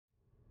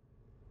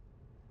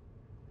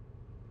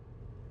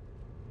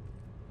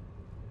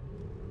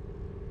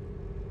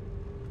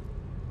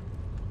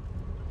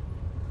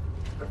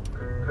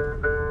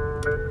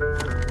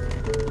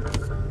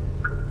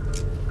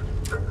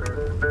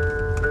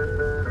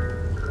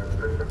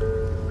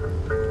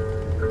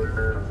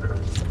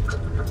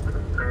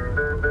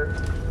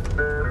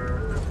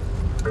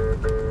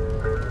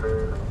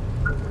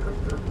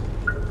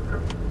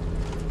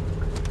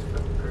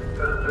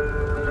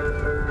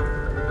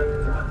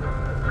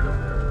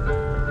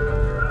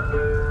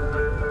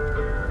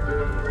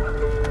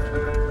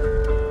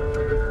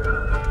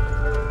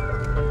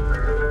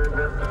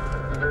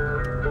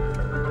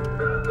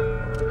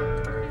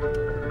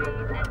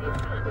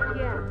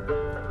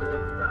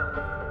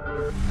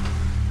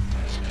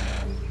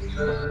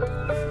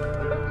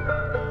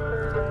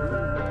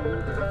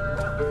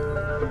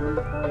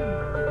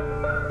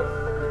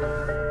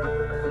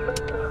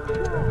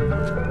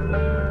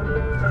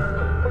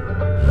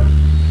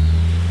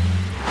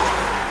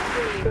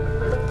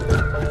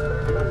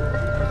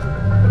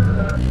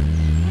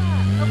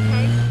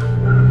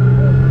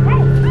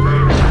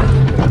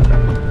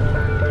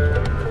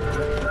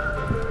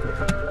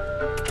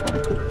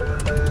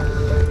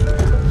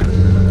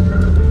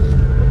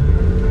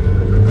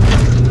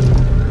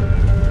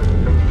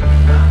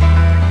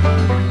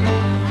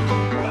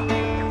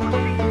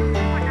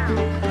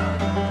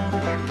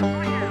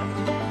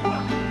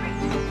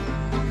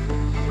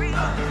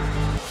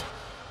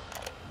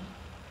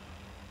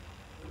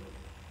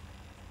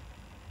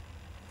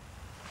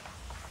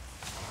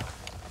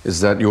Is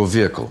that your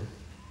vehicle?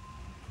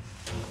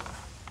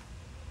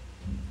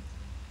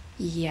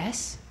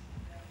 Yes.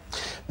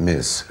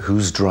 Miss,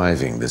 who's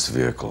driving this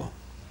vehicle?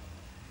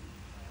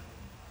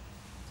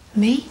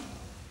 Me?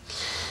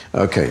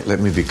 Okay, let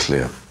me be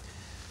clear.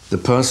 The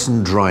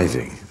person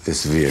driving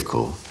this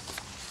vehicle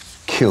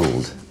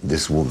killed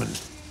this woman.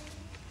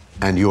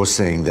 And you're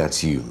saying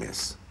that's you,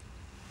 miss?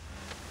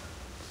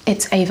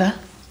 It's Ava,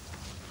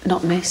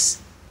 not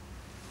Miss.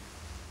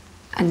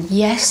 And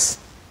yes,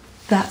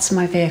 that's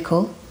my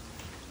vehicle.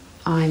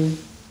 I'm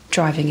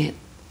driving it,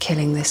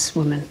 killing this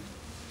woman,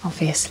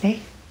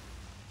 obviously.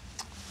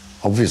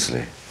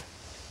 Obviously.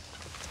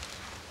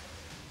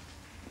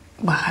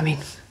 Well, I mean,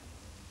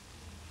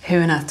 who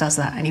on earth does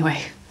that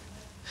anyway?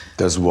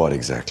 Does what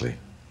exactly?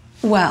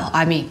 Well,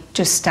 I mean,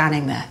 just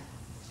standing there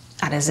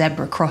at a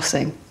zebra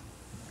crossing,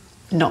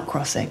 not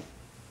crossing.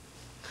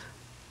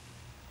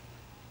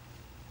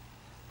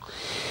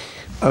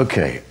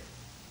 Okay.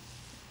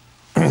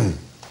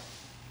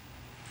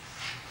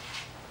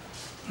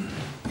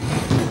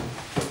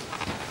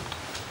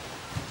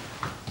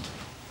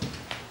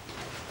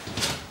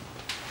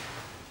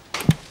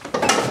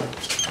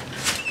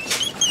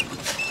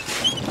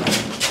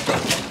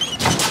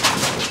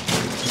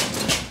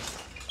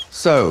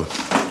 So,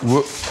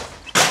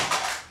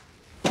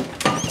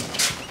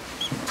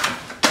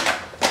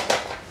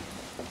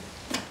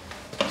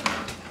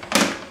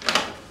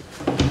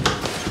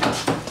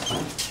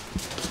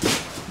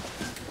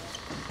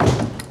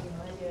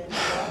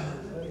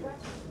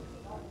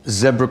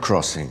 zebra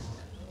crossing,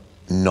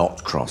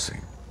 not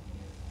crossing.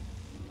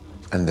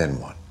 And then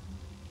what?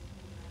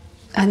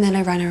 And then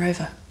I ran her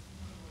over.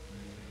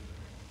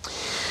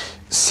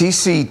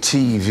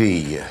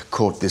 CCTV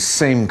caught this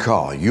same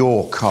car,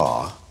 your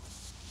car,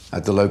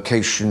 at the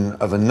location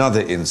of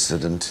another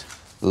incident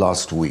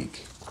last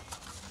week.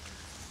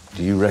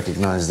 Do you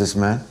recognize this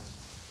man?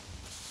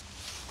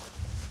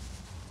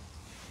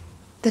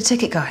 The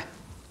ticket guy.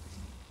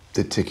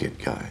 The ticket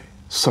guy.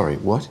 Sorry,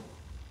 what?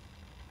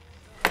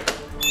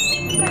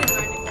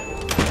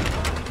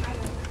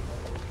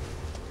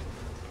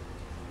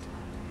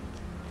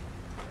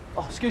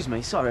 Oh, excuse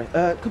me, sorry.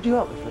 Could you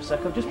help me for a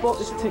sec? I've just bought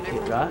this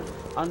ticket, right?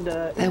 And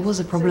there was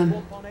a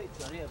problem.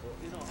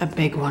 A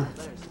big one.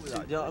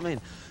 Do you know what I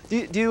mean? Do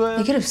you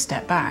He could have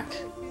stepped back.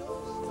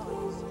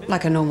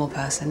 Like a normal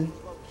person.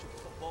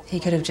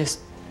 He could have just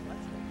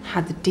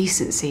had the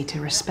decency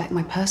to respect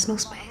my personal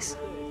space.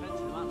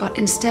 But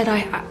instead, I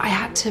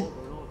had to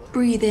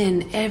breathe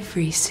in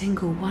every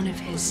single one of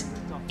his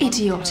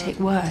idiotic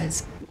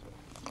words.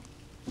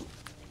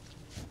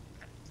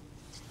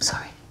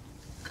 Sorry.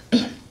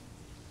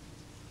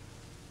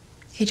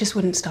 He just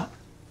wouldn't stop.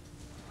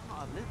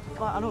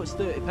 I know it's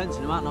 30 pence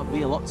and it might not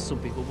be a lot to some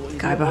people, but... The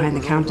guy behind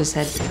the counter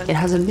said it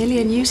has a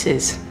million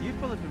uses.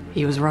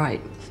 He was right.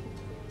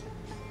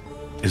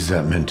 Is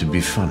that meant to be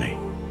funny?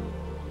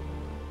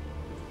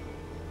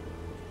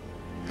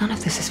 None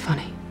of this is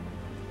funny.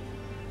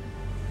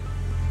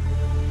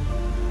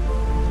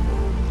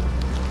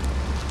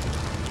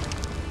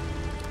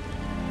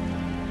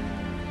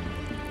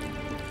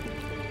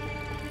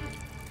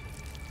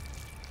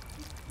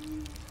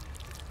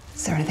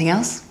 Is there anything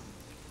else?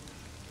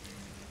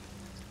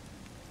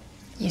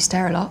 You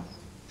stare a lot.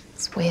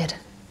 It's weird.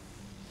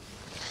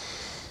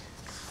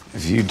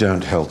 If you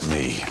don't help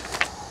me,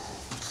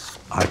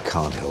 I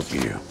can't help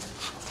you.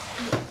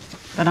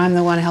 But I'm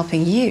the one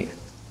helping you.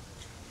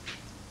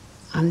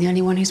 I'm the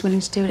only one who's willing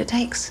to do what it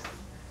takes.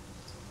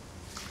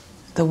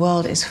 The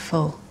world is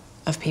full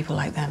of people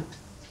like them.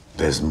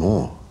 There's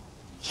more.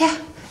 Yeah,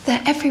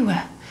 they're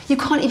everywhere. You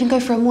can't even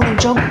go for a morning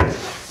jog.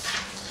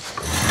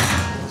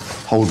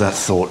 Hold that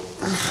thought.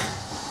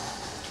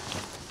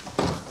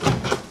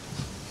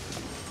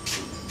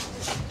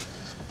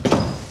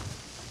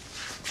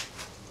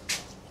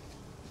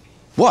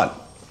 What?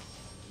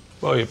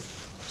 Well, your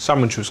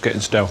sandwich was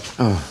getting stale.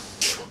 Oh.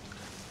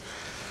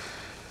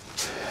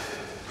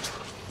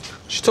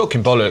 She's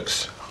talking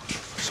bollocks.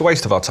 It's a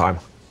waste of our time.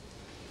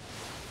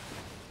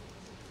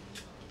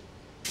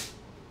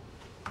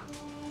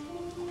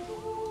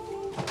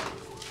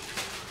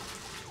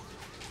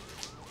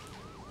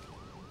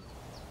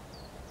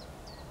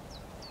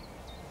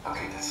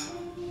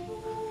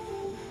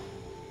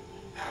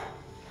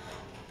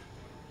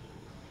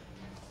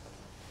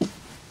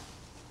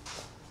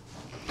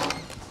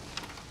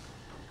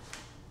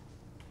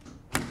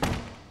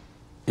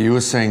 You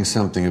were saying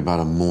something about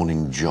a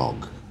morning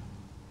jog.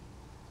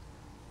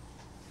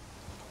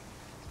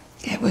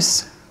 It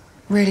was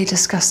really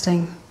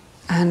disgusting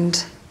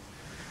and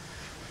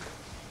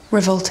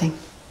revolting.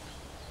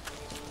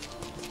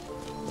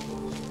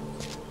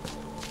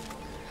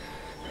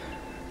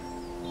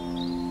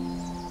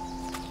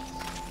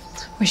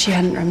 Wish you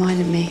hadn't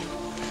reminded me.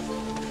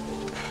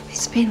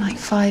 It's been like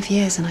 5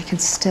 years and I can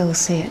still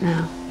see it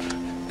now.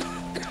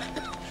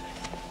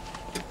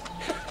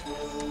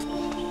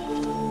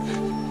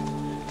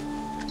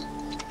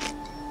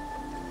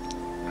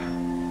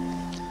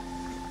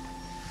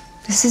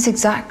 This is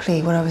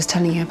exactly what I was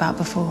telling you about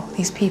before.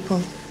 These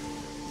people,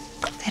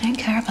 they don't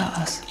care about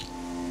us.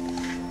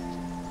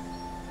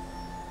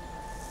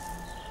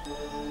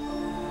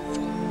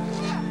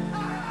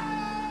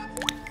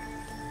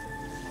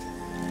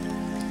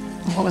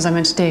 What was I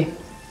meant to do?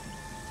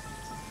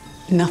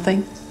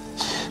 Nothing?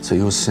 So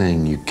you're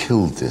saying you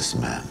killed this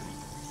man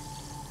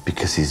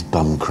because his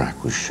bum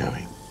crack was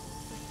showing?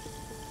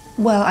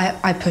 Well,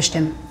 I pushed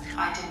him.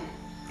 I didn't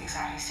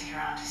exactly stick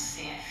around to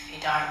see if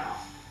he died or not.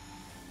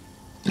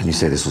 And you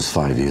say this was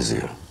 5 years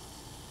ago?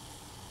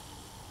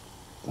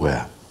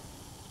 Where?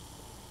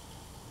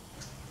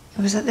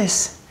 It was at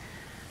this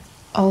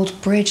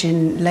old bridge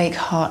in Lake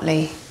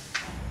Hartley.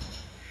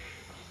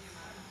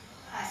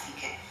 I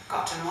think it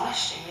got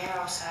demolished a year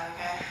or so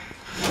ago.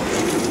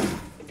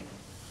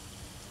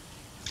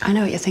 I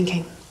know what you're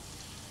thinking.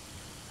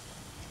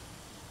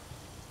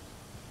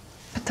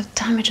 But the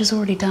damage is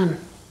already done.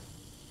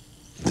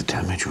 The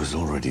damage was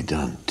already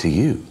done to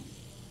you.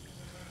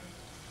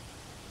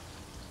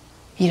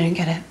 You don't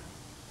get it.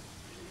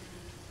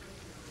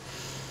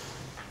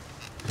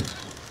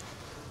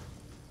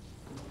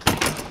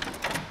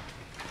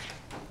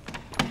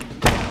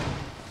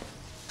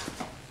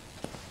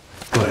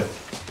 Got it.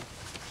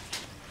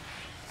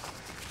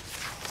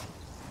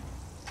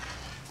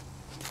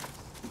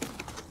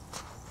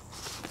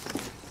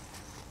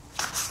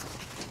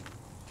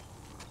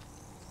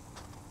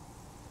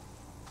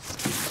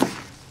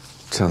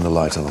 Turn the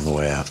light on the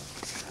way out.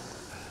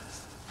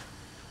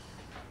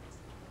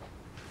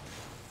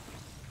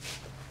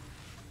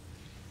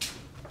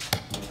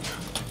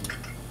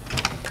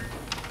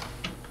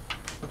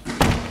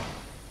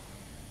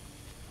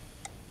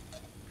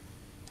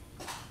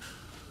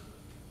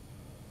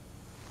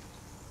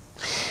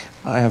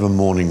 I have a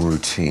morning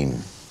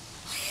routine.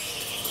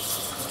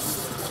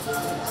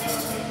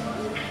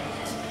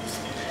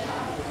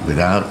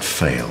 Without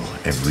fail,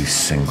 every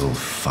single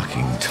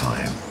fucking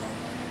time.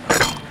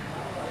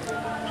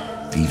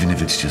 Even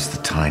if it's just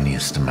the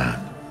tiniest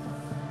amount.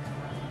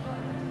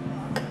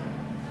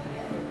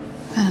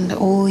 And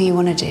all you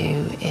want to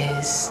do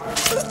is...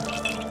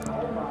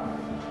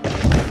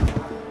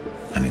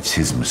 And it's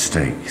his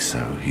mistake, so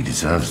he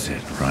deserves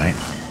it, right?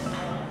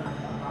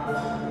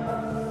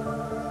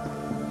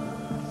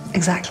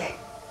 Exactly.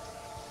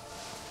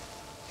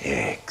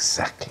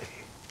 Exactly.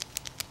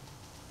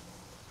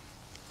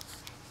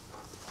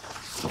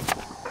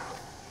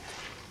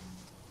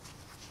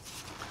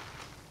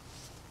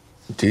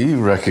 Do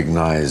you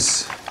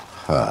recognize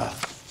her?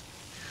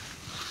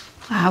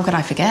 How could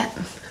I forget?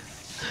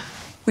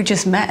 We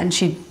just met and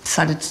she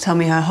decided to tell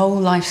me her whole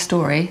life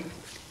story.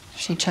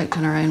 She choked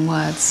on her own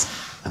words.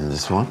 And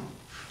this one?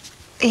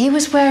 He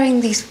was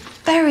wearing these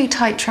very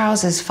tight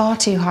trousers, far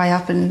too high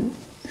up, and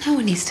no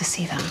one needs to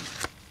see them.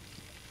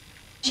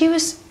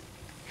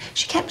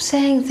 She kept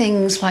saying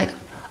things like,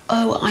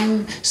 oh,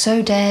 I'm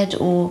so dead,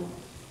 or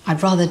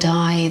I'd rather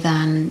die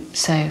than,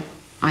 so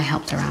I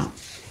helped her out.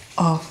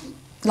 Oh,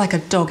 like a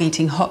dog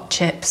eating hot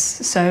chips,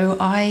 so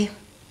I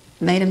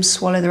made him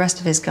swallow the rest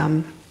of his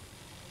gum.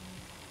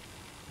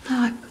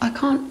 No, I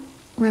can't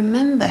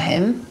remember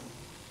him.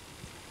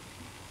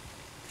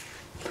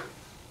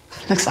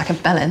 Looks like a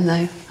bellend,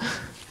 though.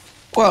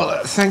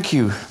 Well, thank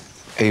you,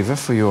 Ava,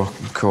 for your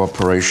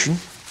cooperation.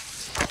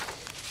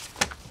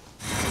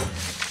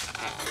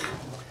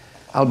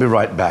 I'll be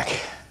right back.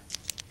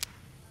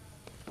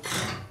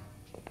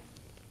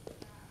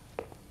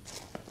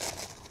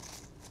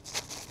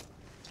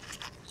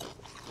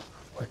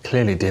 We're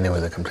clearly dealing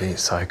with a complete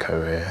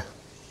psycho here.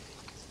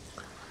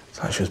 It's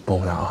like she was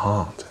born without a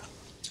heart.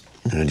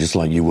 Yeah, just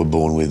like you were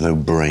born with no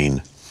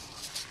brain.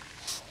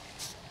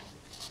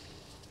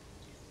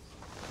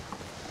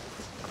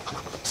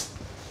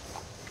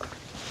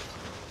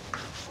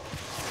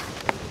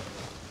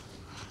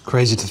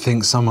 Crazy to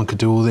think someone could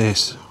do all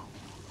this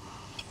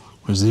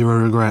with zero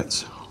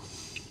regrets.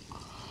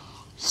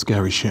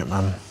 Scary shit,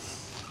 man.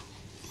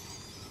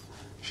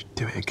 She'd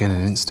do it again in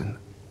an instant.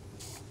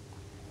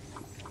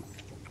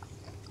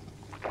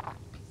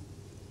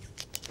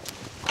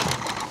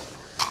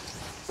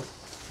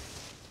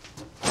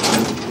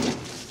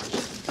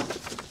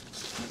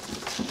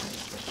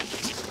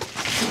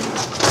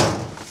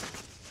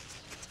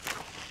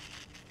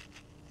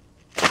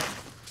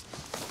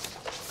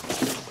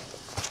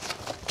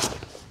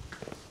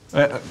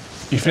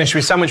 You finished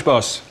with your sandwich,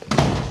 boss?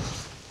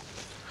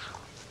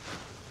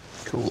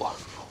 Cool.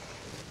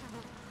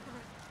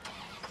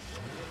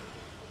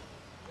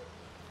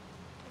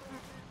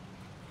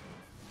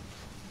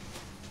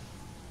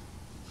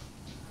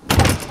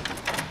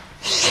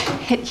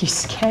 Shit, you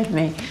scared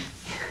me.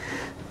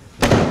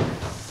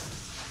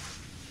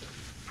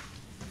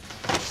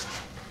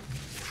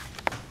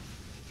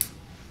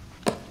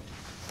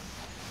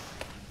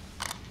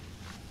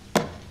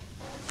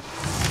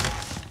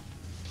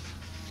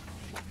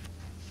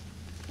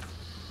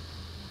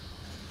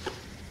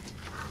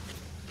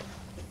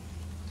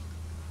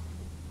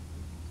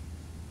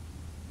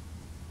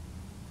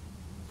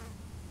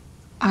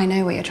 I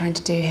know what you're trying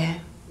to do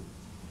here,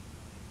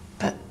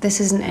 but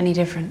this isn't any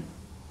different.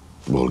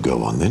 Well,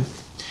 go on then.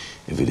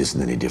 If it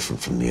isn't any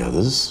different from the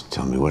others,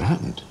 tell me what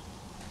happened.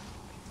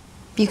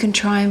 You can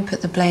try and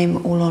put the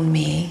blame all on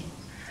me,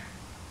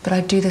 but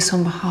I do this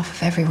on behalf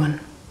of everyone,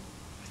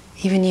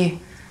 even you.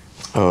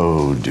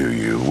 Oh, do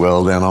you?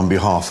 Well, then, on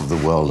behalf of the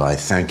world, I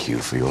thank you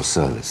for your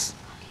service.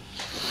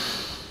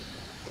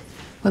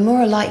 We're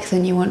more alike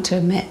than you want to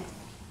admit.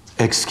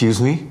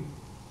 Excuse me?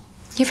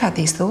 You've had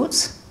these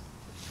thoughts.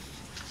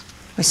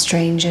 With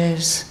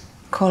strangers,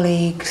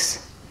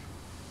 colleagues,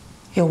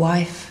 your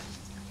wife.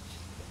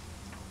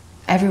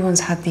 Everyone's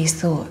had these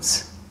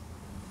thoughts.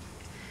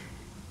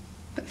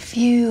 But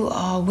few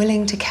are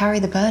willing to carry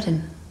the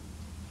burden.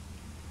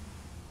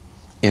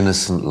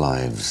 Innocent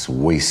lives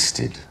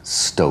wasted,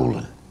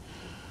 stolen.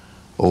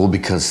 All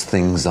because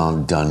things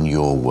aren't done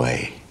your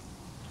way.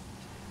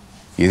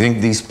 You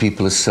think these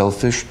people are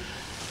selfish?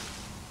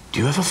 Do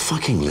you ever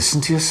fucking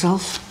listen to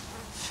yourself?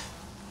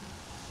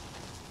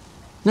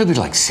 Nobody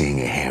likes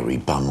seeing a hairy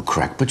bum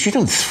crack, but you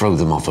don't throw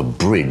them off a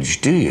bridge,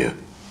 do you?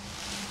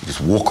 You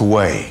just walk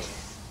away,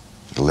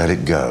 let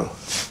it go.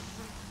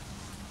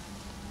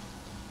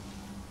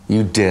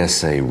 You dare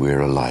say we're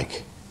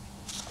alike.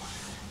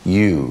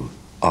 You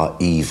are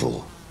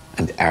evil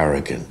and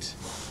arrogant.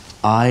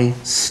 I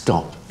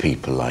stop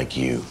people like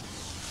you.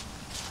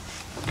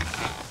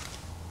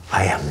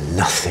 I am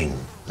nothing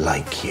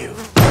like you.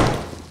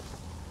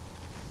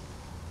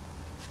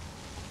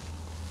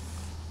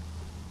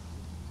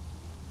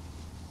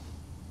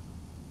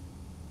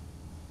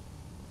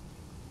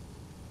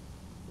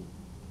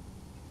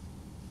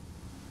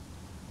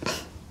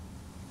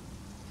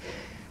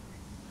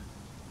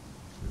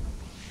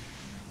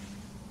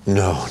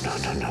 No,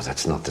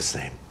 that's not the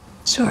same.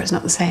 Sure, it's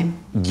not the same.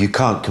 You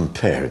can't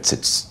compare,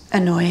 it's...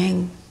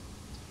 Annoying,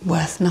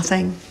 worth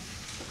nothing.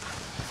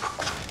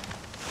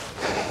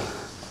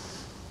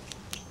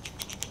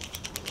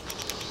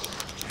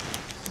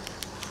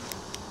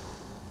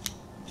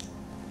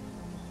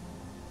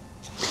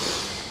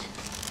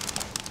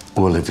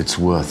 Well, if it's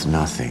worth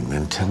nothing,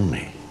 then tell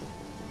me.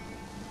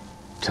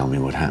 Tell me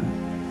what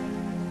happened.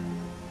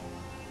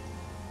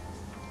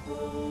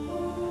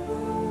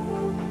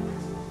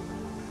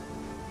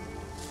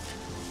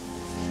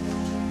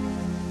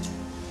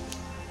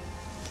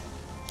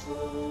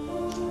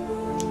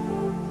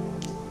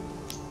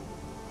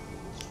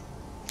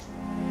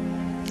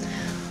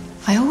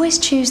 I always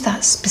choose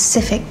that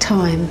specific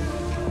time.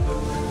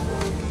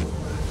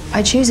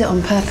 I choose it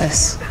on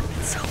purpose.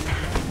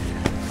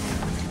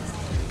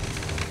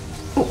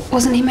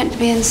 Wasn't he meant to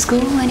be in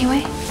school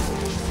anyway?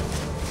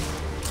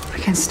 I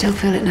can still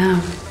feel it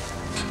now.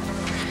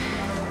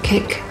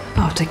 Kick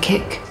after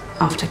kick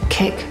after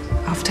kick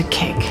after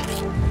kick.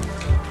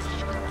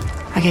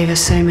 I gave her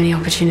so many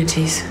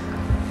opportunities.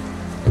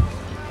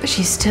 But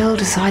she still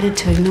decided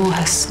to ignore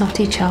her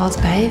snotty child's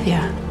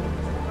behaviour.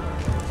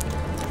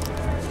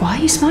 Why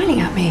are you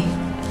smiling at me?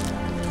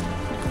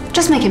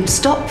 Just make him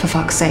stop, for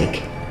fuck's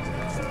sake.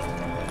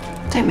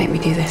 Don't make me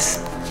do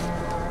this.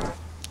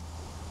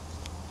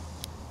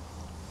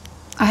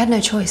 I had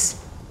no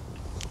choice.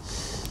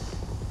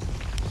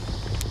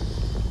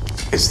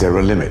 Is there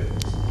a limit?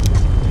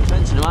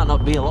 Benson, there might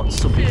not be a lot to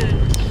some people.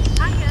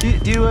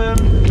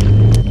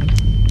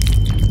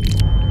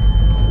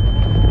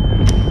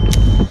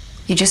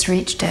 You just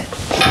reached it.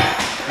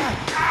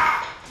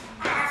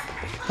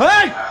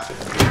 Hey!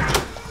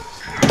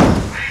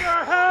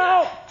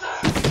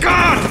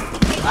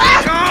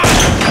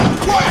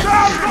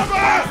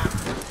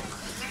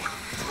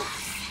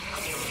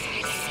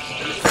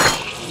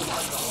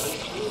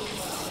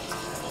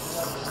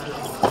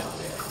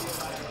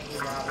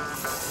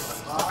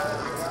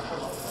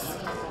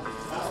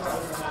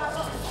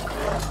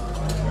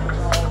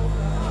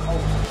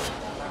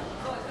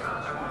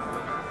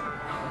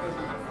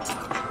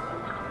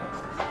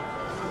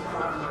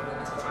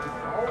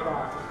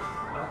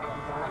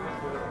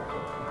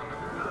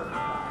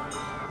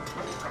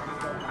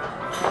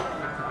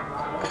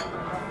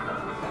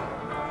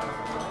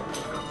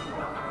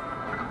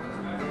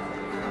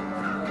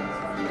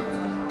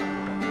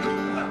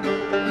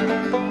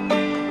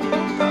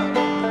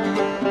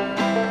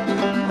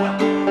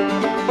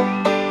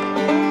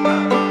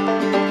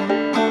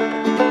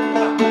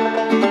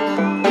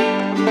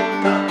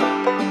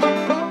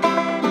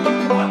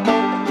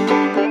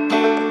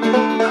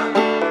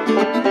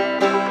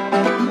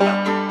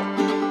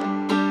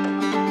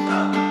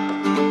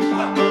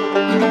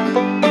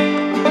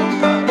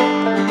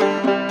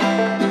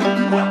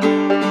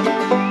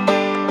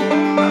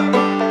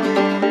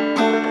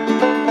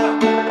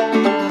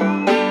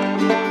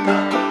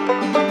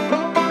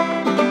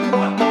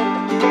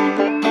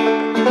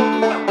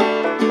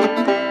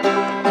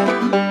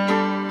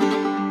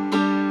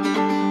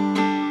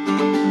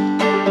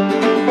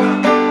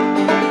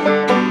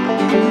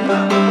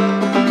 Bye.